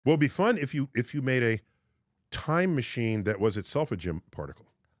Well, it'd be fun if you made a time machine that was itself a Jim particle.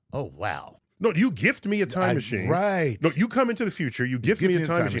 Oh, wow. No, you gift me a time machine. Right. No, you come into the future, you gift me a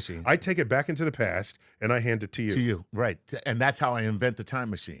time machine. I take it back into the past, and I hand it to you. To you, right. And that's how I invent the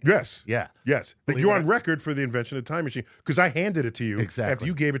time machine. Yes. Yeah. Yes. But you're on record for the invention of the time machine because I handed it to you after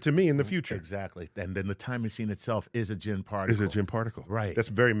you gave it to me in the future. Exactly. And then the time machine itself is a Jim particle. Is a Jim particle. Right. That's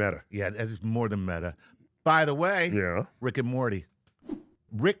very meta. Yeah, that's more than meta. By the way, Rick and Morty.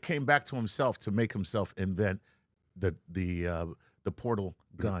 Rick came back to himself to make himself invent the portal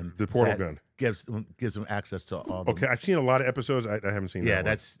gun. The portal gun gives him access to all. Okay, I've seen a lot of episodes. I haven't seen. Yeah,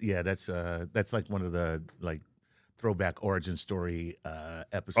 that that's like one of the throwback origin story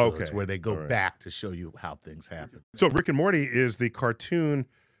episodes where they go back to show you how things happen. So Rick and Morty is the cartoon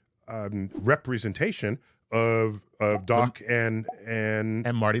representation of Doc and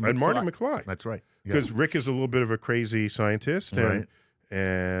Marty McFly. That's right. Because Rick is a little bit of a crazy scientist,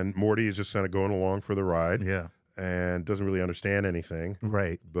 and Morty is just kind of going along for the ride. Yeah. And doesn't really understand anything.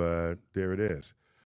 Right. But there it is.